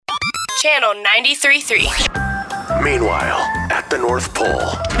Channel 93.3. Meanwhile, at the North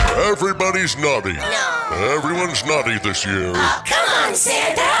Pole. Everybody's naughty. No. Everyone's naughty this year. Oh, come on,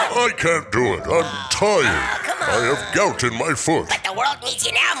 Santa. I can't do it. I'm tired. come on. I have gout in my foot. But the world needs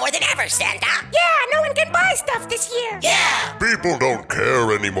you now more than ever, Santa. Yeah, no one can buy stuff this year. Yeah. People don't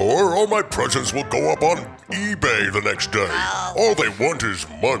care anymore. All my presents will go up on eBay the next day. Oh. All they want is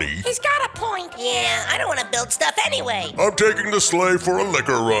money. He's got a point. Yeah, I don't want to build stuff anyway. I'm taking the sleigh for a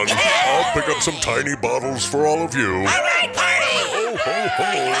liquor run. I'll pick up some tiny bottles for all of you. All right, party. Ho, ho, ho.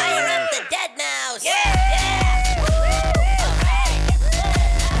 Fire up the dead mouse. Yeah.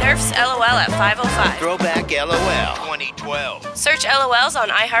 Nerf's LOL at 5:05. Throwback LOL 2012. Search LOLs on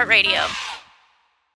iHeartRadio.